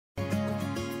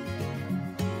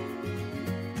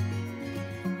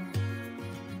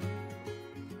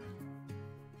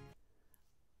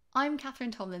I'm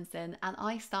Catherine Tomlinson and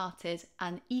I started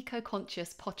an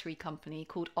eco-conscious pottery company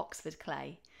called Oxford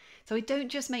Clay. So I don't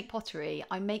just make pottery,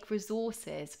 I make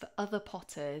resources for other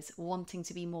potters wanting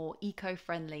to be more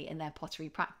eco-friendly in their pottery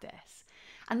practice.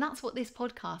 And that's what this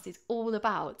podcast is all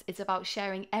about. It's about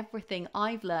sharing everything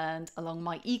I've learned along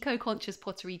my eco-conscious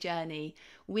pottery journey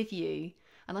with you.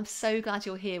 And I'm so glad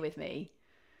you're here with me.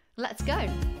 Let's go.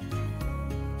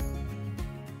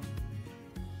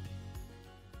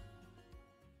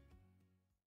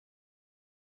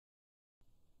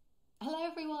 Hello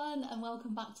everyone and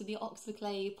welcome back to the Oxford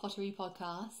Clay Pottery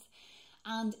Podcast.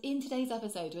 And in today's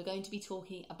episode we're going to be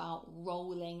talking about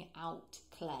rolling out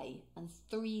clay and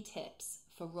 3 tips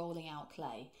for rolling out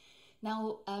clay.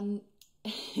 Now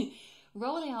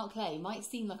rolling out clay might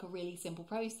seem like a really simple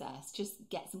process, just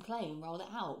get some clay and roll it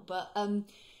out, but there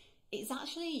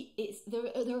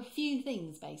are a few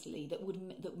things basically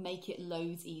that make it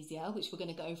loads easier, which we're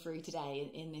going to go through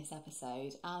today in this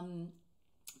episode.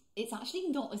 It's actually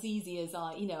not as easy as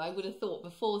I would have thought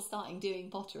before starting doing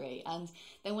pottery. And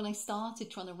then when I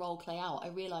started trying to roll clay out, I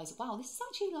realised, wow, this is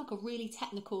actually like a really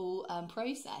technical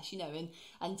process,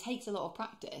 and takes a lot of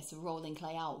practice of rolling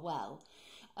clay out well.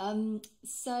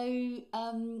 So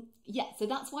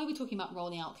that's why we're talking about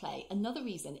rolling out clay. Another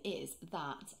reason is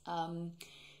that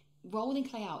rolling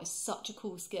clay out is such a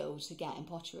cool skill to get in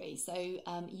pottery. So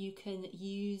you can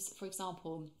use, for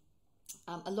example,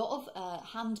 a lot of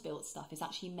hand-built stuff is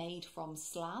actually made from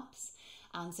slabs,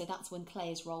 and so that's when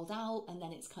clay is rolled out and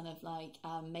then it's kind of like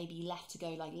maybe left to go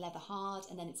like leather hard,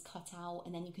 and then it's cut out,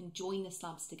 and then you can join the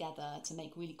slabs together to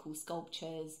make really cool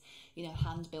sculptures,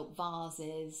 hand-built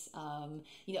vases.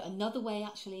 Another way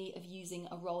actually of using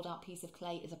a rolled out piece of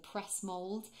clay is a press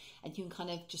mould, and you can kind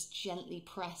of just gently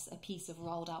press a piece of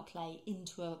rolled out clay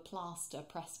into a plaster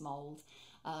press mould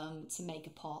to make a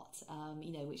pot,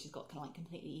 which has got kind of like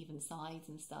completely even sides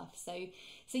and stuff. So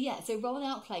rolling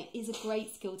out clay is a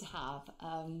great skill to have.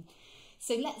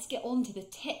 So let's get on to the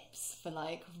tips for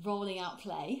like rolling out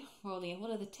clay. What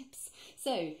are the tips?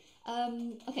 So,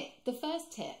 the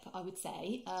first tip I would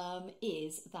say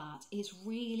is that it's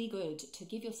really good to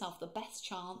give yourself the best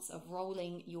chance of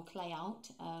rolling your clay out.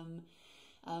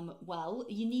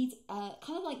 You need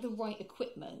kind of like the right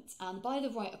equipment, and by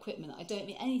the right equipment I don't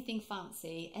mean anything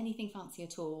fancy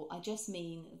at all. I just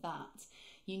mean that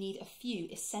you need a few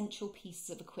essential pieces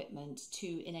of equipment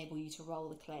to enable you to roll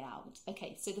the clay out.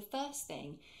 Okay, so the first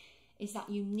thing is that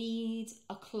you need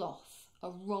a cloth, a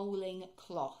rolling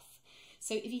cloth.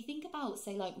 So if you think about,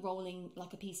 say, like rolling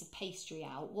like a piece of pastry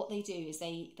out, what they do is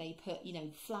they put,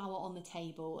 flour on the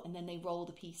table, and then they roll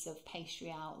the piece of pastry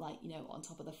out on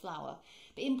top of the flour.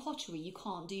 But in pottery, you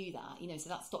can't do that, so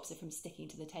that stops it from sticking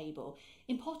to the table.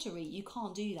 In pottery, you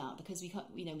can't do that because we can't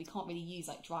really use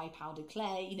like dry powdered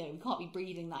clay, we can't be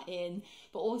breathing that in,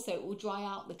 but also it will dry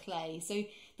out the clay. So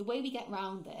the way we get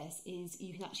around this is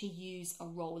you can actually use a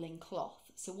rolling cloth.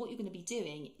 So what you're going to be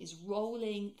doing is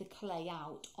rolling the clay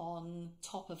out on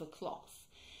top of a cloth.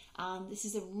 And this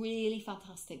is a really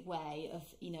fantastic way of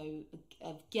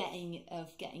getting,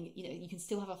 you can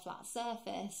still have a flat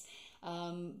surface,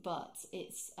 but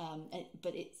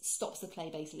it stops the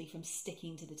clay basically from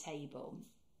sticking to the table.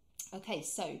 Okay,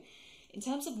 so in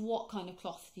terms of what kind of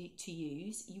cloth to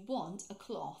use, you want a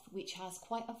cloth which has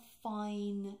quite a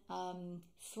fine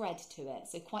thread to it.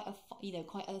 So quite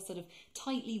a sort of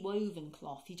tightly woven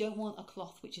cloth. You don't want a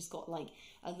cloth which has got like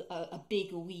a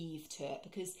big weave to it,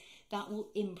 because that will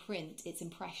imprint its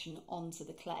impression onto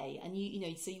the clay. And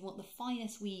so you want the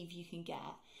finest weave you can get,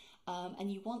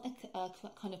 and you want a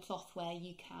kind of cloth where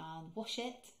you can wash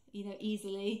it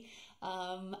easily,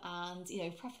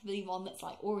 and preferably one that's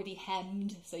like already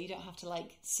hemmed, so you don't have to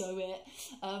like sew it.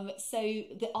 So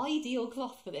the ideal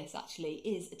cloth for this actually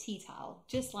is a tea towel,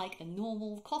 just like a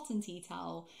normal cotton tea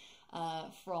towel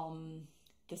from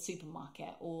the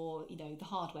supermarket or the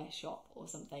hardware shop or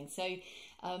something. So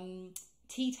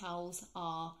tea towels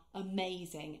are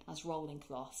amazing as rolling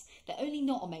cloths. They're only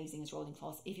not amazing as rolling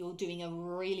cloths if you're doing a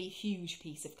really huge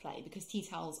piece of clay, because tea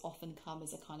towels often come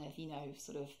as a kind of,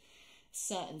 sort of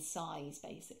certain size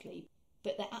basically.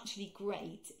 But they're actually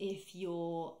great if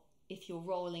you're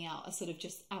rolling out a sort of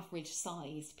just average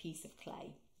sized piece of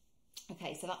clay.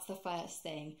 Okay, so that's the first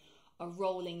thing, a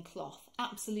rolling cloth.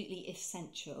 Absolutely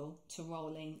essential to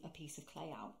rolling a piece of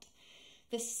clay out.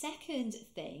 The second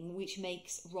thing which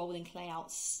makes rolling clay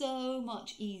out so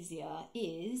much easier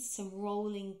is some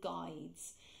rolling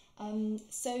guides.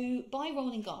 So by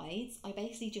rolling guides, I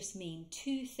basically just mean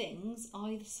 2 things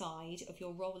either side of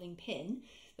your rolling pin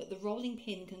that the rolling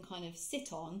pin can kind of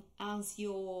sit on as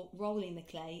you're rolling the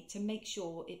clay to make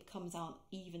sure it comes out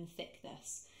even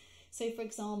thickness. So for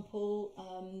example,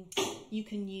 you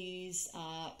can use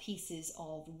pieces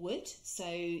of wood. So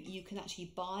you can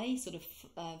actually buy sort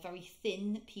of very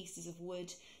thin pieces of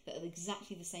wood that are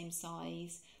exactly the same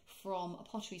size from a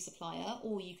pottery supplier,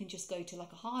 or you can just go to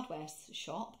like a hardware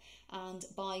shop and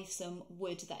buy some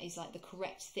wood that is like the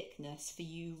correct thickness for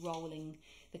you rolling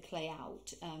the clay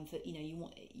out. For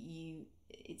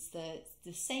it's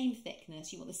the same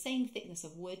thickness. You want the same thickness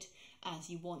of wood as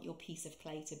you want your piece of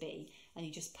clay to be, and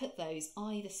you just put those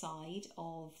either side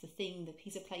of the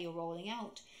piece of clay you're rolling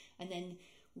out, and then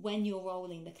when you're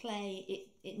rolling the clay,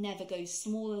 it never goes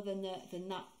smaller than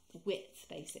that width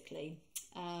basically,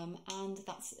 and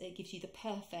it gives you the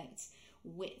perfect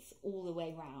width all the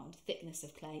way around, thickness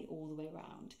of clay all the way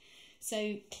around.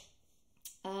 So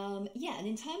yeah, and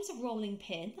in terms of rolling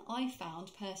pin, I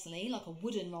found personally like a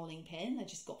wooden rolling pin I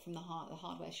just got from the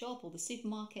hardware shop or the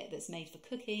supermarket that's made for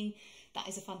cooking. That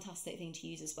is a fantastic thing to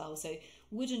use as well. So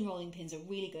wooden rolling pins are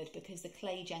really good because the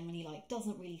clay generally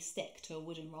doesn't really stick to a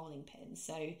wooden rolling pin.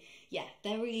 So yeah,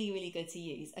 they're really, really good to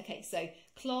use. Okay, so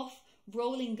cloth,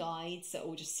 rolling guides,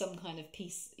 or just some kind of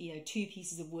piece, two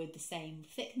pieces of wood the same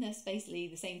thickness, basically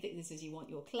the same thickness as you want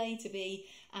your clay to be,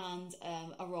 and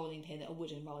a rolling pin, a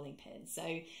wooden rolling pin. So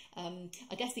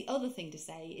I guess the other thing to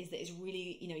say is that it's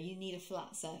really, you need a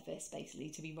flat surface basically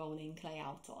to be rolling clay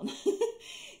out on.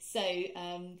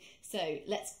 So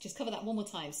let's just cover that one more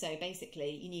time. So basically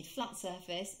you need flat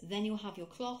surface, then you'll have your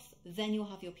cloth, then you'll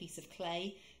have your piece of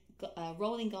clay,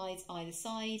 rolling guides either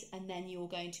side, and then you're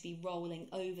going to be rolling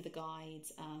over the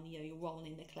guides, and you're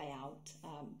rolling the clay out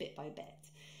bit by bit.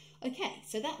 Okay,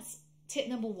 so that's tip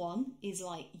number one, is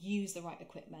use the right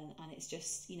equipment, and it's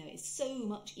just it's so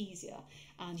much easier,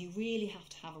 and you really have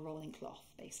to have a rolling cloth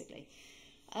basically.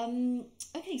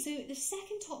 Okay, so the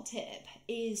second top tip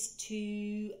is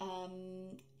to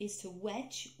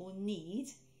wedge or knead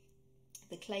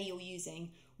the clay you're using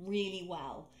really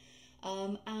well.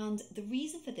 And the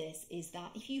reason for this is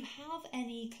that if you have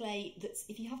clay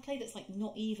that's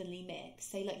not evenly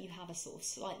mixed, say you have a sort of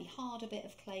slightly harder bit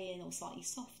of clay in or slightly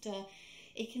softer,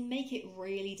 it can make it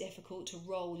really difficult to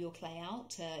roll your clay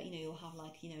out. You'll have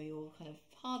your kind of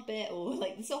hard bit or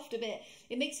the softer bit.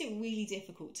 It makes it really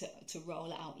difficult to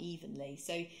roll it out evenly.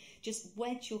 So just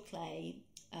wedge your clay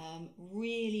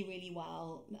really, really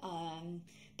well.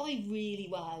 By really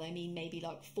well, I mean maybe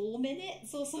 4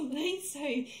 minutes or something. So,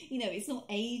 it's not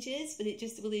ages, but it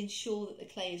just will ensure that the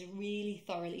clay is really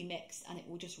thoroughly mixed, and it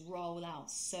will just roll out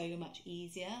so much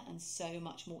easier and so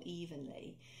much more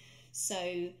evenly.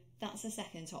 So that's the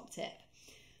second top tip.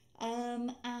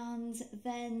 And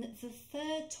then the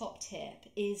third top tip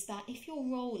is that if you're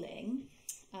rolling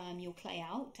your clay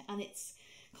out and it's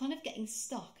kind of getting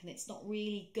stuck and it's not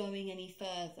really going any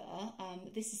further,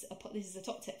 this is a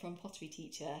top tip from a pottery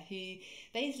teacher who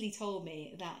basically told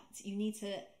me that you need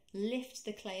to lift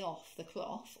the clay off the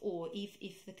cloth, or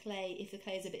if the clay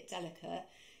is a bit delicate,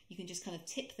 you can just kind of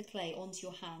tip the clay onto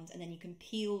your hand, and then you can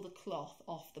peel the cloth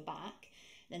off the back,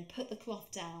 then put the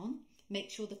cloth down. Make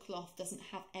sure the cloth doesn't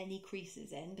have any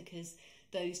creases in, because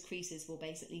those creases will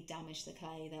basically damage the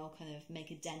clay. They'll kind of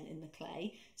make a dent in the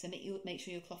clay. So make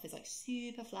sure your cloth is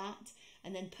super flat,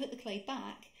 and then put the clay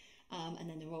back, and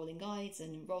then the rolling guides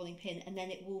and rolling pin, and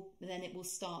then it will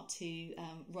start to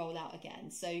roll out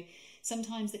again. So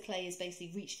sometimes the clay has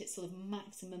basically reached its sort of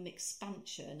maximum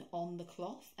expansion on the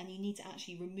cloth, and you need to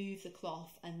actually remove the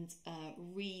cloth and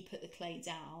re-put the clay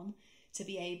down to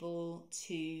be able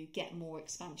to get more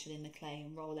expansion in the clay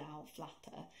and roll it out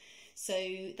flatter. So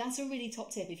that's a really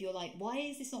top tip. If you're like, why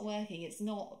is this not working?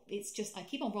 It's just, I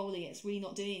keep on rolling it, it's really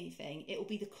not doing anything. It will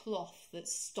be the cloth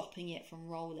that's stopping it from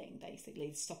rolling,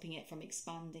 basically, stopping it from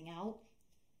expanding out.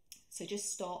 So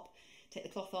just stop, take the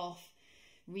cloth off,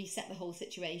 reset the whole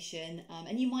situation.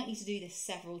 And you might need to do this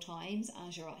several times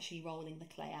as you're actually rolling the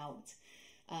clay out.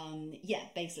 Yeah,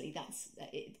 basically that's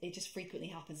it. It just frequently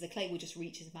happens. The clay will just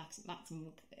reach its maximum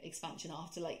expansion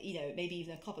after maybe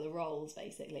even a couple of rolls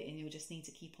basically, and you'll just need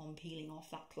to keep on peeling off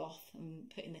that cloth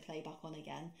and putting the clay back on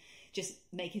again, just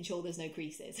making sure there's no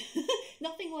creases.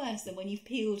 Nothing worse than when you've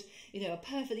peeled a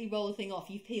perfectly rolled thing off,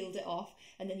 you've peeled it off,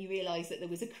 and then you realise that there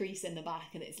was a crease in the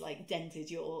back and it's dented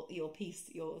the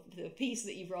piece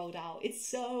that you've rolled out. It's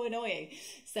so annoying.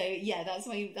 So yeah, that's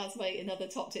my another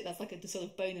top tip. That's a sort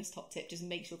of bonus top tip. Just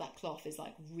make sure that cloth is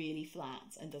really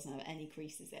flat and doesn't have any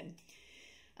creases in.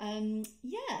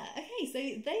 Yeah, okay, so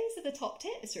those are the top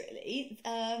tips really.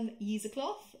 Use a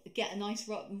cloth, get a nice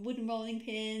wooden rolling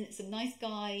pin, some nice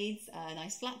guides, a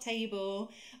nice flat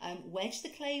table, wedge the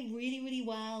clay really, really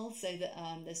well so that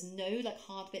there's no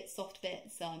hard bits, soft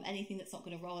bits, anything that's not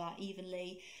going to roll out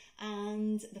evenly.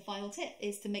 And the final tip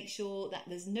is to make sure that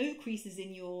there's no creases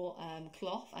in your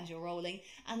cloth as you're rolling,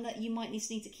 and that you might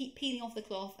need to keep peeling off the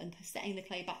cloth and setting the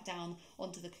clay back down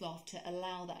onto the cloth to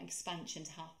allow that expansion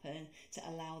to happen, to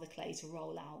allow the clay to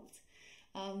roll out.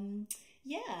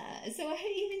 Yeah, so I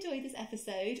hope you've enjoyed this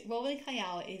episode. Rolling clay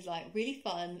out is like really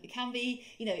fun. It can be,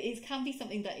 you know, it can be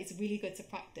something that is really good to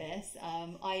practice.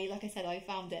 Like I said, I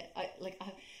found it, I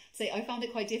found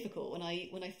it quite difficult when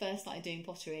I first started doing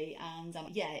pottery, and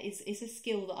yeah, it's a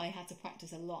skill that I had to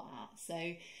practice a lot at.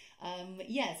 So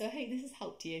yeah, so I hope this has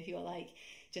helped you if you're like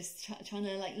just trying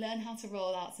to like learn how to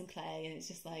roll out some clay, and it's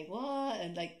just like what,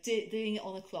 and like doing it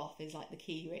on a cloth is like the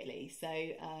key really. So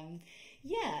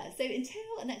yeah, so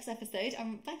until the next episode,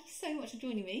 thank you so much for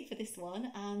joining me for this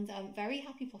one, and I'm very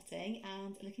happy potting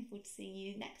and looking forward to seeing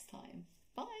you next time.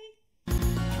 Bye.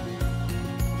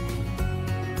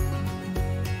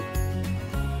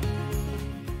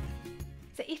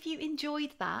 So if you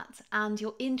enjoyed that and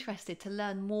you're interested to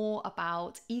learn more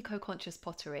about eco-conscious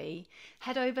pottery,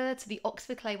 head over to the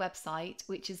Oxford Clay website,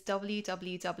 which is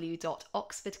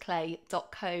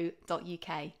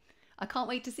www.oxfordclay.co.uk. I can't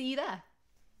wait to see you there.